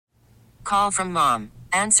Call from mom.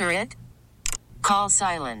 Answer it. Call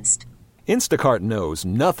silenced. Instacart knows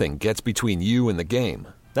nothing gets between you and the game.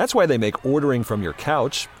 That's why they make ordering from your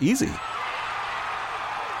couch easy.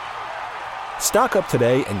 Stock up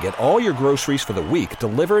today and get all your groceries for the week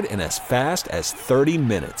delivered in as fast as 30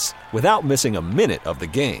 minutes without missing a minute of the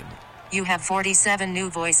game. You have 47 new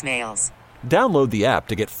voicemails. Download the app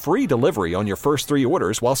to get free delivery on your first 3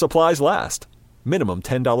 orders while supplies last. Minimum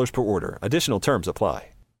 $10 per order. Additional terms apply.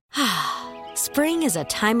 Spring is a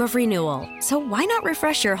time of renewal, so why not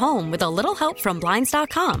refresh your home with a little help from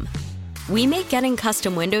Blinds.com? We make getting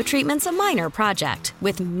custom window treatments a minor project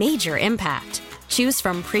with major impact. Choose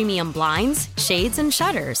from premium blinds, shades, and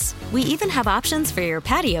shutters. We even have options for your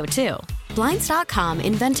patio, too. Blinds.com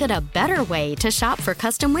invented a better way to shop for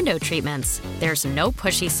custom window treatments. There's no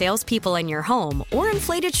pushy salespeople in your home or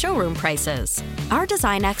inflated showroom prices. Our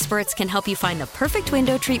design experts can help you find the perfect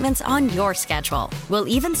window treatments on your schedule. We'll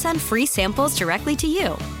even send free samples directly to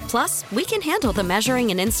you. Plus, we can handle the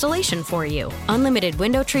measuring and installation for you. Unlimited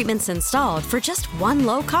window treatments installed for just one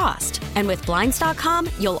low cost. And with Blinds.com,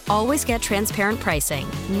 you'll always get transparent pricing.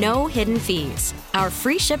 No hidden fees. Our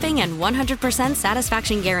free shipping and 100%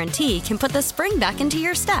 satisfaction guarantee can put the spring back into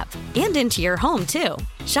your step and into your home, too.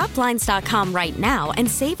 Shop Blinds.com right now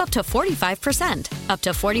and save up to 45%. Up to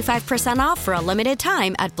 45% off for a limited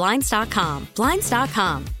time at Blinds.com.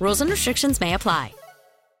 Blinds.com. Rules and restrictions may apply.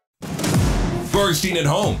 Bernstein and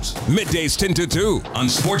Holmes, middays 10 to 2 on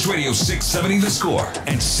Sports Radio 670 The Score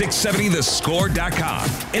and 670thescore.com,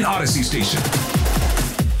 an Odyssey station.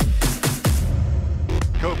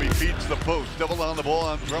 Kobe feeds the post, double on the ball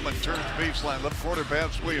on Drummond, turns baseline, left quarter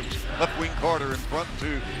pass Williams, left wing Carter in front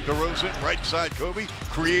to DeRozan, right side Kobe,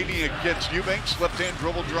 creating against Eubanks, left-hand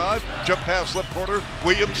dribble drive, jump pass left corner,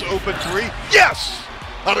 Williams open three, yes!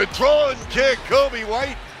 On a draw and kick, Kobe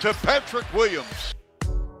White to Patrick Williams.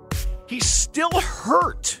 He's still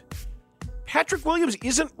hurt. Patrick Williams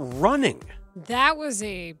isn't running. That was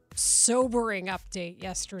a sobering update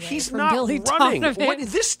yesterday. He's from not Billy running. Donovan.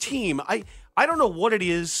 This team, I don't know what it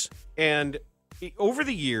is, and over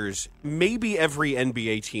the years, maybe every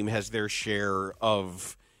NBA team has their share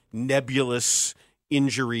of nebulous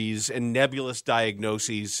injuries and nebulous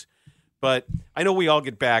diagnoses. But I know we all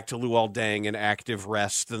get back to Luol Deng and active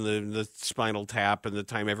rest and the spinal tap and the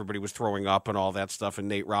time everybody was throwing up and all that stuff and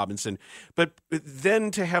Nate Robinson. But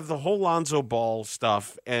then to have the whole Lonzo Ball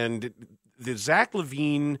stuff and the Zach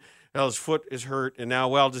LaVine, well, his foot is hurt, and now,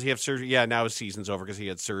 well, does he have surgery? Yeah, now his season's over because he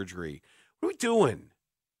had surgery. What are we doing?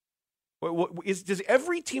 Does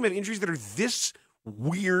every team have injuries that are this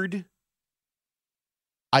weird?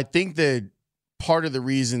 I think that part of the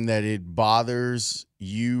reason that it bothers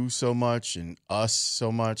you so much and us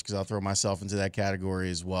so much, because I'll throw myself into that category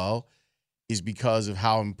as well, is because of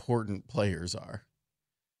how important players are.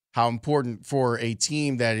 How important for a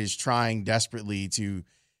team that is trying desperately to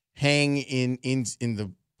hang in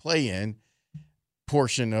the play-in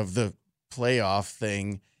portion of the playoff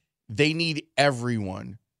thing. They need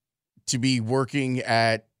everyone to be working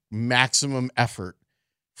at maximum effort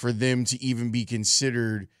for them to even be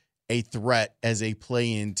considered a threat as a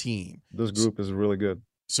play-in team. This group is really good.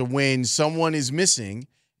 So when someone is missing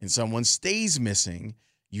and someone stays missing,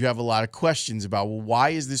 you have a lot of questions about, well,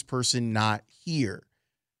 why is this person not here?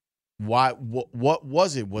 Why? What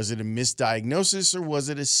was it? Was it a misdiagnosis or was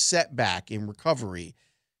it a setback in recovery?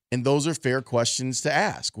 And those are fair questions to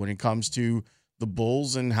ask when it comes to the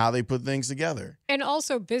Bulls and how they put things together. And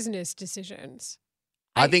also business decisions.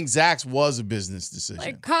 I think Zach's was a business decision.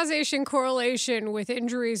 Like causation correlation with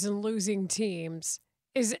injuries and losing teams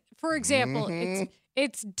is, for example,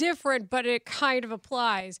 it's different, but it kind of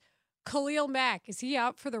applies. Khalil Mack, is he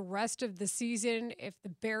out for the rest of the season if the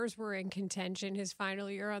Bears were in contention his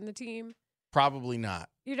final year on the team? Probably not.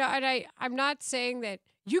 You know, and I'm not saying that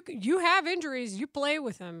you have injuries, you play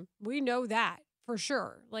with them. We know that for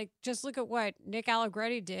sure. Like, just look at what Nick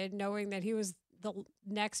Allegretti did, knowing that he was the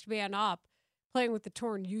next man up, playing with the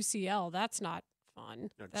torn UCL. That's not fun.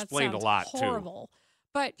 That explained sounds a lot, horrible. too.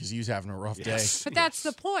 But because he was having a rough day. But that's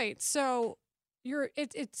the point. So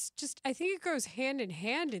it's just, I think it goes hand in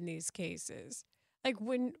hand in these cases. Like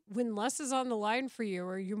when less is on the line for you,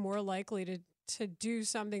 are you more likely to do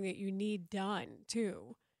something that you need done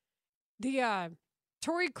too? The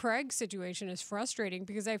Torrey Craig situation is frustrating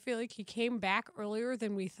because I feel like he came back earlier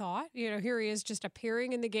than we thought. You know, here he is just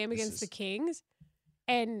appearing in the game against the Kings.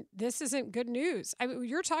 And this isn't good news. I mean,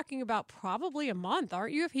 you're talking about probably a month,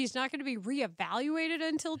 aren't you? If he's not going to be reevaluated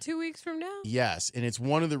until 2 weeks from now? Yes, and it's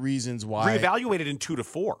one of the reasons why. Reevaluated in 2 to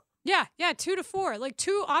 4. Yeah, 2 to 4. Like,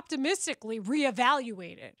 too optimistically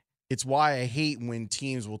reevaluated. It's why I hate when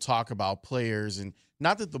teams will talk about players and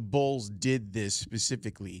not that the Bulls did this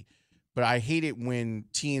specifically, but I hate it when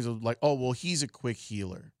teams are like, oh, well, he's a quick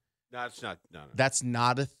healer. No, it's not. No. That's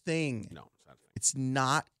not a thing. No, it's not a thing. It's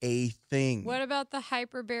not a thing. What about the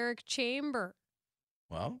hyperbaric chamber?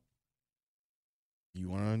 Well, you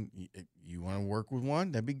want to work with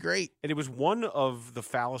one? That'd be great. And it was one of the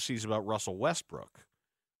fallacies about Russell Westbrook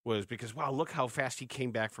was because, wow, look how fast he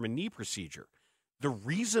came back from a knee procedure. The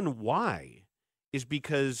reason why is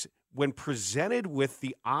because when presented with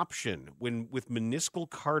the option, with meniscal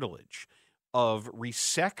cartilage of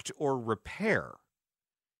resect or repair,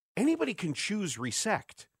 anybody can choose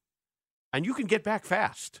resect, and you can get back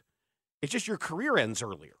fast. It's just your career ends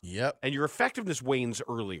earlier. Yep. And your effectiveness wanes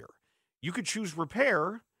earlier. You could choose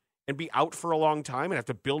repair and be out for a long time and have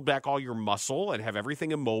to build back all your muscle and have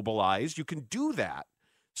everything immobilized. You can do that.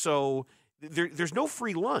 So there's no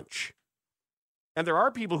free lunch. And there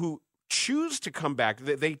are people who choose to come back.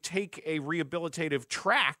 They take a rehabilitative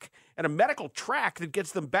track and a medical track that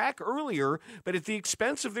gets them back earlier, but at the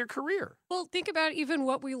expense of their career. Well, think about even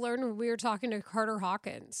what we learned when we were talking to Carter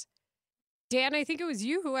Hawkins. Dan, I think it was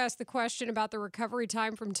you who asked the question about the recovery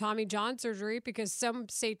time from Tommy John surgery, because some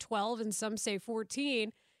say 12 and some say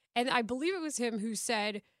 14. And I believe it was him who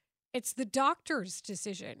said, it's the doctor's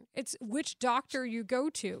decision. It's which doctor you go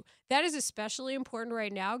to. That is especially important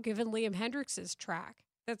right now, given Liam Hendricks's track.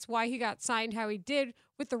 That's why he got signed how he did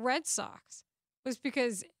with the Red Sox, was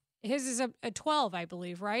because his is a 12, I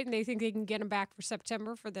believe, right? And they think they can get him back for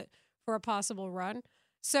September for a possible run.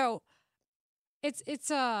 So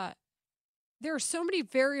there are so many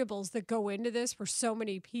variables that go into this for so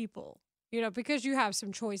many people, because you have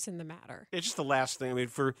some choice in the matter. It's just the last thing. I mean,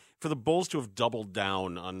 for the Bulls to have doubled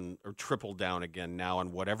down on or tripled down again now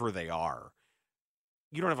on whatever they are,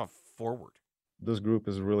 you don't have a forward. This group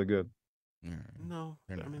is really good. No,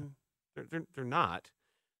 I mean they're not.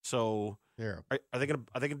 So are they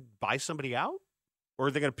gonna buy somebody out, or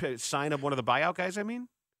are they gonna sign up one of the buyout guys? I mean,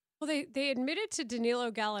 well, they admitted to Danilo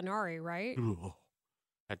Gallinari, right? Ooh,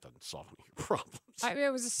 that doesn't solve any problems.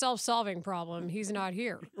 It was a self-solving problem. He's not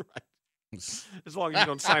here. Right. As long as you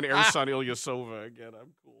don't sign Ersan Ilyasova again,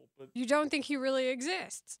 I'm cool. But you don't think he really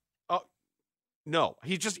exists? No,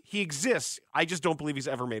 he exists. I just don't believe he's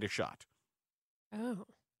ever made a shot. Oh.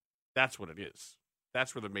 That's what it is.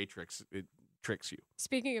 That's where the Matrix tricks you.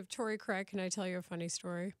 Speaking of Torrey Craig, can I tell you a funny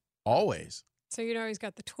story? Always. So he's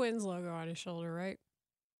got the Twins logo on his shoulder, right?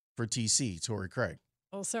 For TC, Torrey Craig.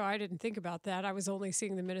 Well, so I didn't think about that. I was only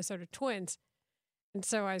seeing the Minnesota Twins. And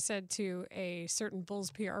so I said to a certain Bulls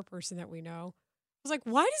PR person that we know, I was like,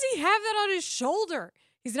 why does he have that on his shoulder?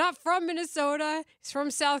 He's not from Minnesota. He's from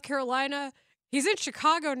South Carolina. He's in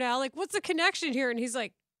Chicago now. Like, what's the connection here? And he's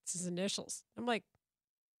like, it's his initials. I'm like,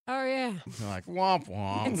 oh, yeah. You're like, womp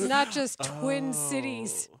womp. It's not just Twin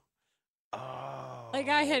Cities. Oh. Like,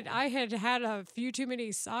 I had a few too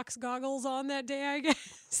many Sox goggles on that day, I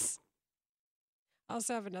guess. I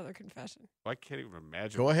also have another confession. I can't even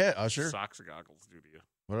imagine. Go ahead, Usher. Sox goggles do to you.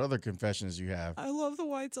 What other confessions do you have? I love the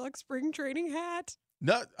White Sox spring training hat.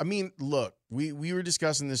 No, I mean, look, we were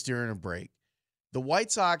discussing this during a break. The White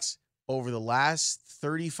Sox, over the last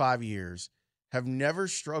 35 years, have never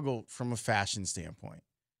struggled from a fashion standpoint.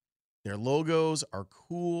 Their logos are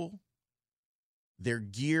cool. Their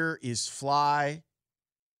gear is fly.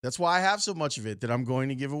 That's why I have so much of it that I'm going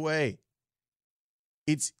to give away.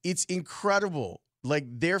 It's incredible. Like,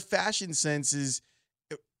 their fashion sense is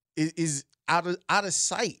out of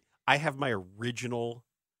sight. I have my original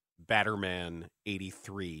Batterman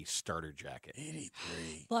 83 starter jacket.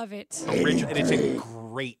 83. Love it. And it's in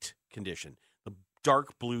great condition. The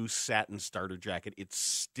dark blue satin starter jacket, it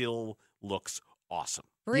still looks awesome.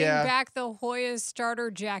 Bring back the Hoya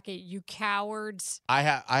starter jacket, you cowards. I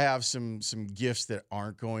have some gifts that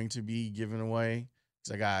aren't going to be given away,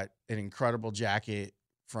 because I got an incredible jacket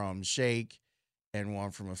from Shake and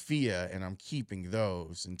one from Afia, and I'm keeping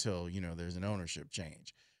those until, there's an ownership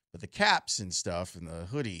change. But the caps and stuff and the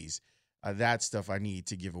hoodies, that stuff I need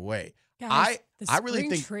to give away. Guys, I really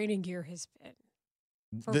think training gear has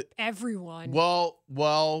been for everyone.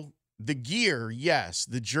 Well, the gear, yes.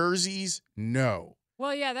 The jerseys, no.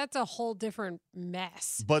 Well, yeah, that's a whole different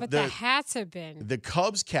mess. But the hats have been. The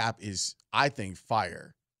Cubs cap is, I think,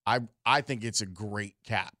 fire. I think it's a great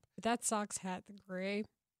cap. But that Sox hat, the gray,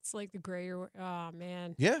 it's like the gray. Oh,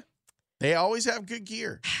 man. Yeah. They always have good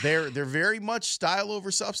gear. They're very much style over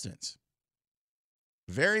substance.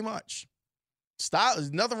 Very much. Style,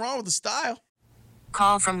 there's nothing wrong with the style.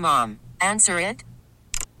 Call from mom. Answer it.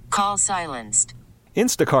 Call silenced.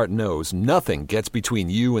 Instacart knows nothing gets between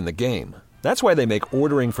you and the game. That's why they make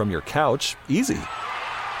ordering from your couch easy.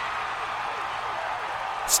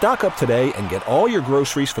 Stock up today and get all your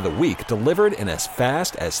groceries for the week delivered in as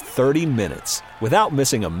fast as 30 minutes without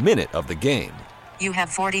missing a minute of the game. You have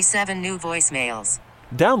 47 new voicemails.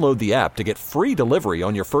 Download the app to get free delivery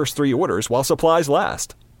on your first 3 orders while supplies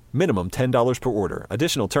last. Minimum $10 per order.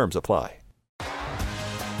 Additional terms apply.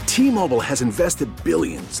 T-Mobile has invested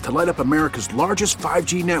billions to light up America's largest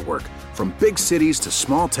 5G network, from big cities to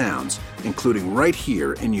small towns, including right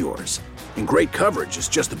here in yours. And great coverage is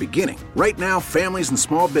just the beginning. Right now, families and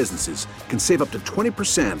small businesses can save up to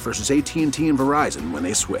 20% versus AT&T and Verizon when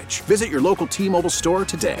they switch. Visit your local T-Mobile store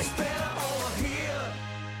today.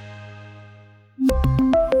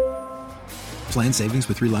 Plan savings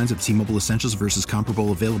with 3 lines of T-Mobile Essentials versus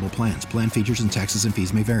comparable available plans. Plan features and taxes and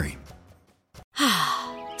fees may vary.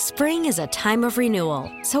 Spring is a time of renewal,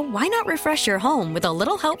 so why not refresh your home with a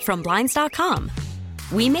little help from Blinds.com?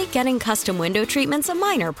 We make getting custom window treatments a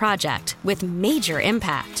minor project with major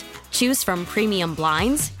impact. Choose from premium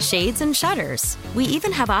blinds, shades, and shutters. We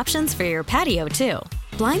even have options for your patio, too.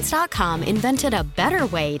 Blinds.com invented a better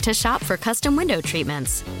way to shop for custom window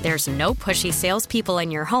treatments. There's no pushy salespeople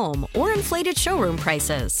in your home or inflated showroom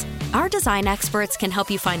prices. Our design experts can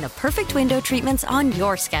help you find the perfect window treatments on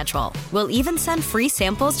your schedule. We'll even send free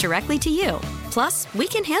samples directly to you. Plus, we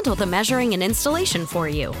can handle the measuring and installation for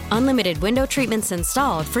you. Unlimited window treatments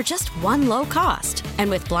installed for just one low cost. And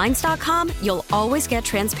with Blinds.com, you'll always get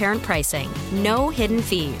transparent pricing. No hidden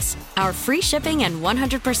fees. Our free shipping and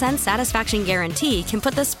 100% satisfaction guarantee can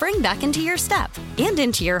put the spring back into your step and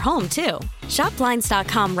into your home, too. Shop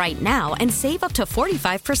Blinds.com right now and save up to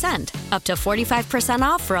 45%. Up to 45%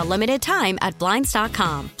 off for a limited time at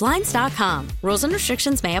Blinds.com. Blinds.com. Rules and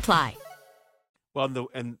restrictions may apply. Well,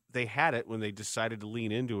 and they had it when they decided to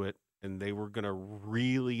lean into it, and they were going to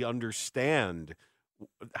really understand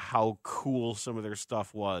how cool some of their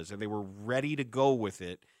stuff was, and they were ready to go with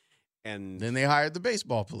it. And then they hired the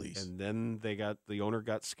baseball police, and then the owner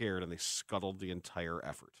got scared, and they scuttled the entire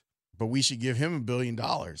effort. But we should give him $1 billion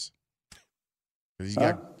because he's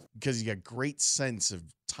got great sense of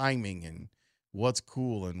timing and what's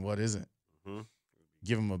cool and what isn't. Mm-hmm.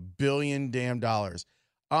 Give him $1 billion damn dollars.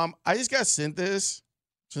 I just got sent this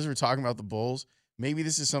since we're talking about the Bulls. Maybe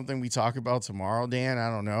this is something we talk about tomorrow, Dan. I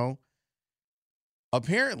don't know.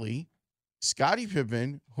 Apparently, Scottie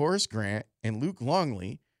Pippen, Horace Grant, and Luke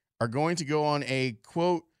Longley are going to go on a,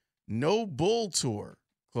 quote, no bull tour,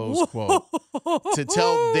 close quote, to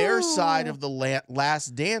tell their side of the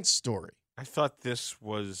Last Dance story. I thought this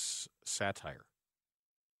was satire.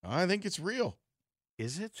 I think it's real.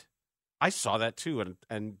 Is it? I saw that too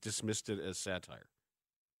and dismissed it as satire.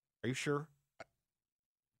 Are you sure?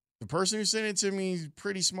 The person who sent it to me is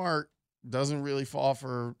pretty smart, doesn't really fall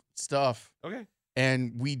for stuff. Okay.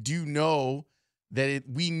 And we do know that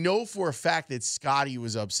we know for a fact that Scotty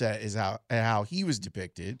was upset at how he was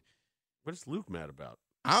depicted. What is Luke mad about?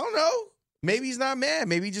 I don't know. Maybe he's not mad.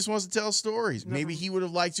 Maybe he just wants to tell stories. Maybe he would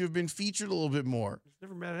have liked to have been featured a little bit more. He's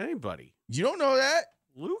never mad at anybody. You don't know that?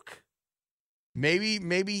 Luke? Maybe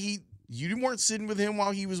you weren't sitting with him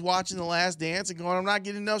while he was watching The Last Dance and going, I'm not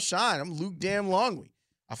getting enough shine. I'm Luke damn Longley.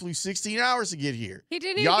 I flew 16 hours to get here. He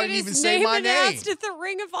didn't Y'all even didn't get even his say name my name. announced at the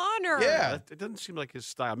Ring of Honor. Yeah. It doesn't seem like his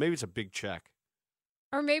style. Maybe it's a big check.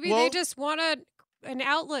 Or maybe they just want an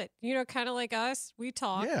outlet, kind of like us. We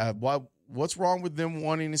talk. Yeah. What's wrong with them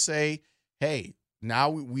wanting to say, hey, now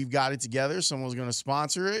we've got it together. Someone's going to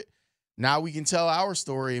sponsor it. Now we can tell our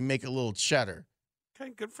story and make a little cheddar.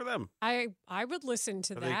 Okay, good for them. I would listen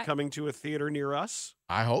to Are that. they coming to a theater near us?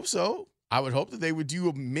 I hope so. I would hope that they would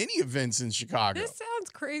do many events in Chicago. This sounds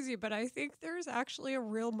crazy, but I think there's actually a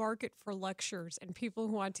real market for lectures and people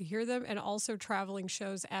who want to hear them, and also traveling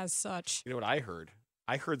shows as such. You know what I heard?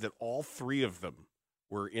 I heard that all 3 of them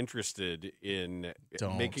were interested in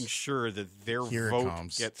making sure that their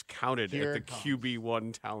vote gets counted at the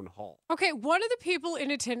QB1 town hall. Okay, one of the people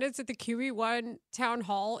in attendance at the QB1 town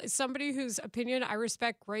hall is somebody whose opinion I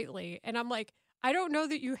respect greatly. And I'm like, I don't know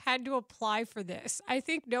that you had to apply for this. I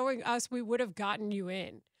think knowing us, we would have gotten you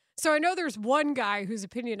in. So I know there's one guy whose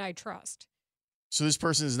opinion I trust. So this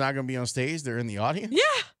person is not going to be on stage? They're in the audience?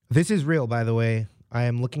 Yeah. This is real, by the way. I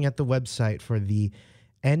am looking at the website for the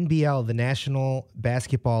NBL, the National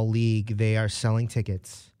Basketball League. They are selling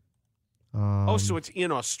tickets. So it's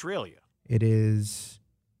in Australia. It is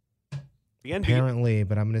the NBA, apparently,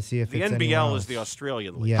 but I'm going to see if the it's NBL is the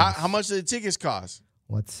Australian league. Yes. How much do the tickets cost?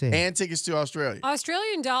 Let's see. And tickets to Australia.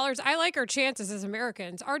 Australian dollars, I like our chances as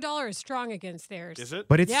Americans. Our dollar is strong against theirs. Is it?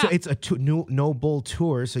 But it's a no bull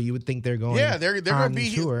tour, so you would think they're going. Yeah, they're going to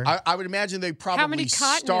be tour. I would imagine they probably How many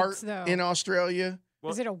start though? in Australia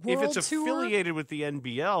Well, Is it a world if it's tour? affiliated with the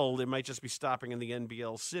NBL, it might just be stopping in the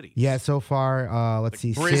NBL cities. Yeah, so far, let's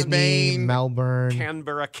see, Sydney, Brisbane, Melbourne.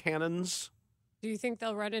 Canberra Cannons. Do you think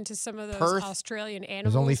they'll run into some of those Perth. Australian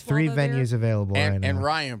animals? There's only 3 while they're venues available right now. And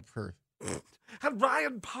Ryan Perth. And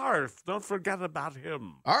Ryan Parth. Don't forget about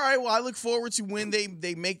him. All right. Well, I look forward to when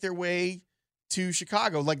they make their way to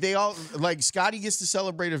Chicago. Like Scotty gets to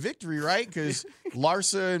celebrate a victory, right? Because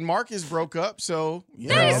Larsa and Marcus broke up. So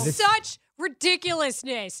That is such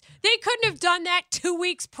ridiculousness. They couldn't have done that 2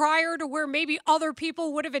 weeks prior to where maybe other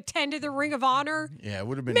people would have attended the Ring of Honor. Yeah, it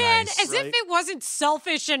would have been Man, nice. as if it wasn't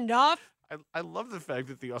selfish enough. I love the fact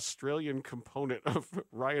that the Australian component of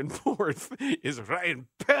Ryan Porth is Ryan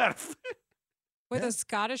Perth. With a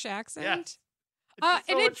Scottish accent? Yes. It's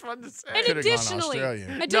so and much fun to say. And additionally,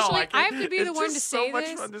 I have to be the one to say so much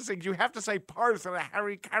this. fun to say. You have to say Parth in a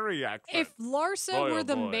Harry Carey accent. If Larsa were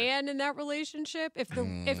the man in that relationship, if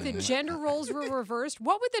the gender roles were reversed,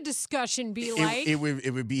 what would the discussion be like? It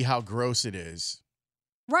would be how gross it is.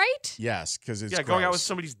 Right? Yes, because it's going out gross. with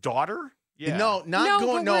somebody's daughter. Yeah. Not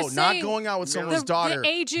going out with someone's daughter. The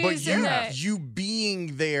ages but you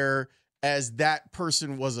being there as that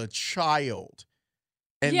person was a child.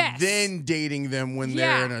 And then dating them when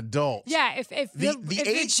they're an adult. Yeah, if the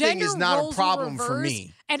age thing is not a problem for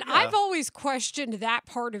me. And I've always questioned that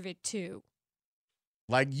part of it too.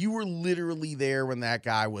 Like you were literally there when that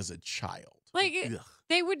guy was a child. Like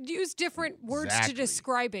they would use different words to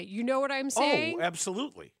describe it. You know what I'm saying? Oh,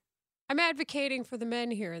 absolutely. I'm advocating for the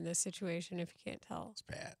men here in this situation, if you can't tell. It's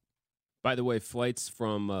bad. By the way, flights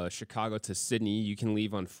from Chicago to Sydney, you can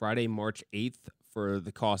leave on Friday, March 8th for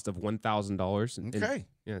the cost of $1,000. Okay.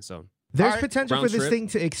 So there's potential for this thing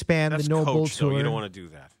to expand. That's the No Bull coach, though. Tour. You don't want to do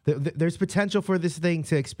that. There's potential for this thing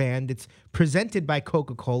to expand. It's presented by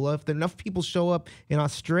Coca-Cola. If enough people show up in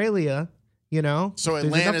Australia, So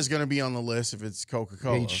Atlanta's going to be on the list if it's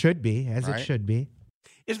Coca-Cola. It should be, as it should be.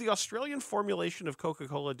 Is the Australian formulation of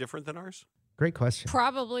Coca-Cola different than ours? Great question.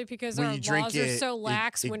 Probably because When our you drink laws are it, so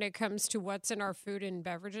lax when it comes to what's in our food and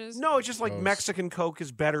beverages. No, it's just like Mexican Coke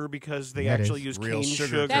is better because they That actually is use real cane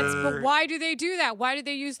sugar. sugar. But why do they do that? Why do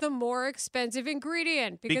they use the more expensive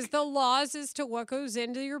ingredient? Because the laws as to what goes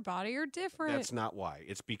into your body are different. That's not why.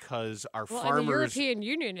 It's because our in the farmers, European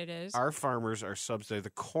Union, it is. our farmers are subsidized.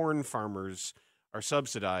 The corn farmers are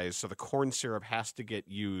subsidized, so the corn syrup has to get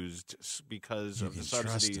used because of the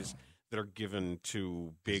subsidies that are given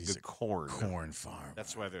to big corn farm.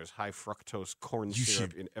 That's why there's high fructose corn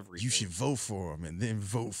syrup in everything. You should vote for him and then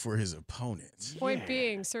vote for his opponent. Point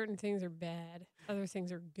being, certain things are bad. Other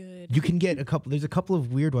things are good. You can get there's a couple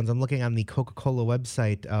of weird ones. I'm looking on the Coca-Cola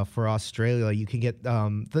website for Australia. You can get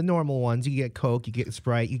the normal ones. You get Coke, you get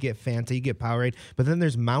Sprite, you get Fanta, you get Powerade. But then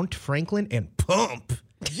there's Mount Franklin and Pump.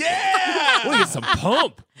 Yeah! We'll get some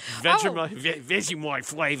Pump. Vegemite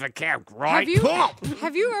flavor count, right?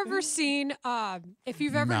 Have you ever seen, if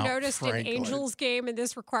you've ever Mount noticed Franklin. an Angels game, and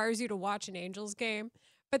this requires you to watch an Angels game,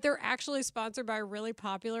 but they're actually sponsored by a really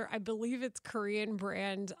popular, I believe it's Korean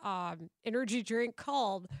brand energy drink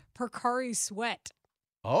called Pocari Sweat.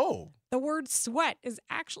 Oh. The word sweat is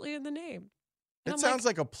actually in the name. That sounds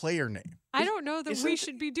like a player name. I don't know that we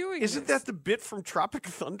should be doing Isn't this. that the bit from Tropic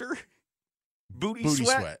Thunder? Booty Booty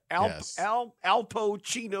sweat. sweat, yes. Alpo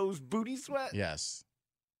Chino's booty sweat. Yes.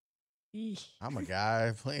 Eesh. I'm a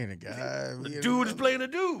guy playing a guy. The dude is playing a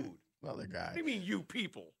dude. Another guy. What do you mean, you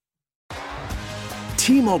people?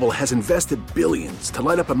 T-Mobile has invested billions to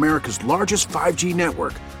light up America's largest 5G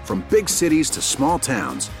network, from big cities to small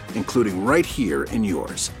towns, including right here in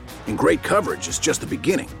yours. And great coverage is just the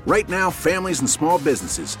beginning. Right now, families and small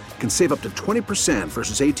businesses can save up to 20%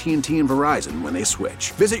 versus AT&T and Verizon when they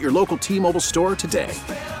switch. Visit your local T-Mobile store today.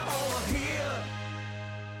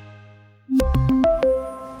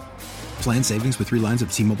 Plan savings with 3 lines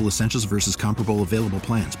of T-Mobile Essentials versus comparable available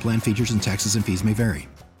plans. Plan features and taxes and fees may vary.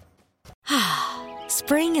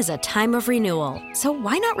 Spring is a time of renewal, so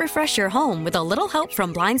why not refresh your home with a little help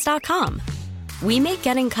from Blinds.com? We make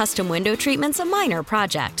getting custom window treatments a minor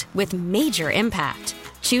project with major impact.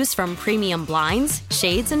 Choose from premium blinds,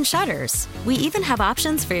 shades, and shutters. We even have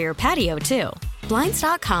options for your patio, too.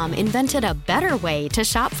 Blinds.com invented a better way to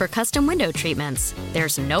shop for custom window treatments.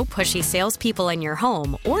 There's no pushy salespeople in your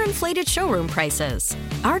home or inflated showroom prices.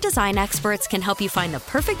 Our design experts can help you find the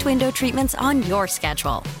perfect window treatments on your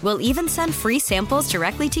schedule. We'll even send free samples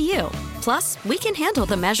directly to you. Plus, we can handle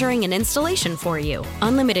the measuring and installation for you.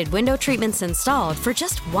 Unlimited window treatments installed for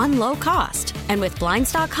just one low cost. And with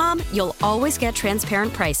Blinds.com, you'll always get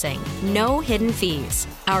transparent pricing. No hidden fees.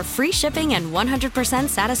 Our free shipping and 100%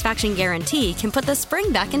 satisfaction guarantee can put the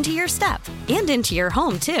spring back into your step and into your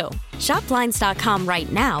home, too. Shop Blinds.com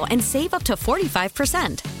right now and save up to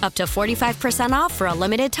 45%. Up to 45% off for a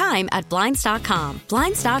limited time at Blinds.com.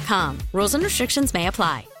 Blinds.com. Rules and restrictions may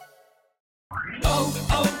apply.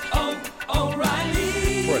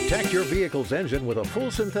 Protect your vehicle's engine with a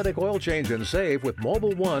full synthetic oil change and save with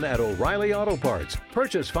Mobile One at O'Reilly Auto Parts.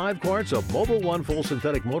 Purchase 5 quarts of Mobile One full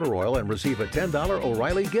synthetic motor oil and receive a $10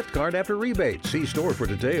 O'Reilly gift card after rebate. See store for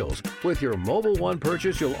details. With your Mobile One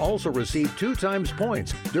purchase, you'll also receive 2 times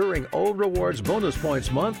points during O Rewards Bonus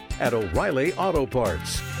Points Month at O'Reilly Auto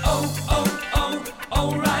Parts.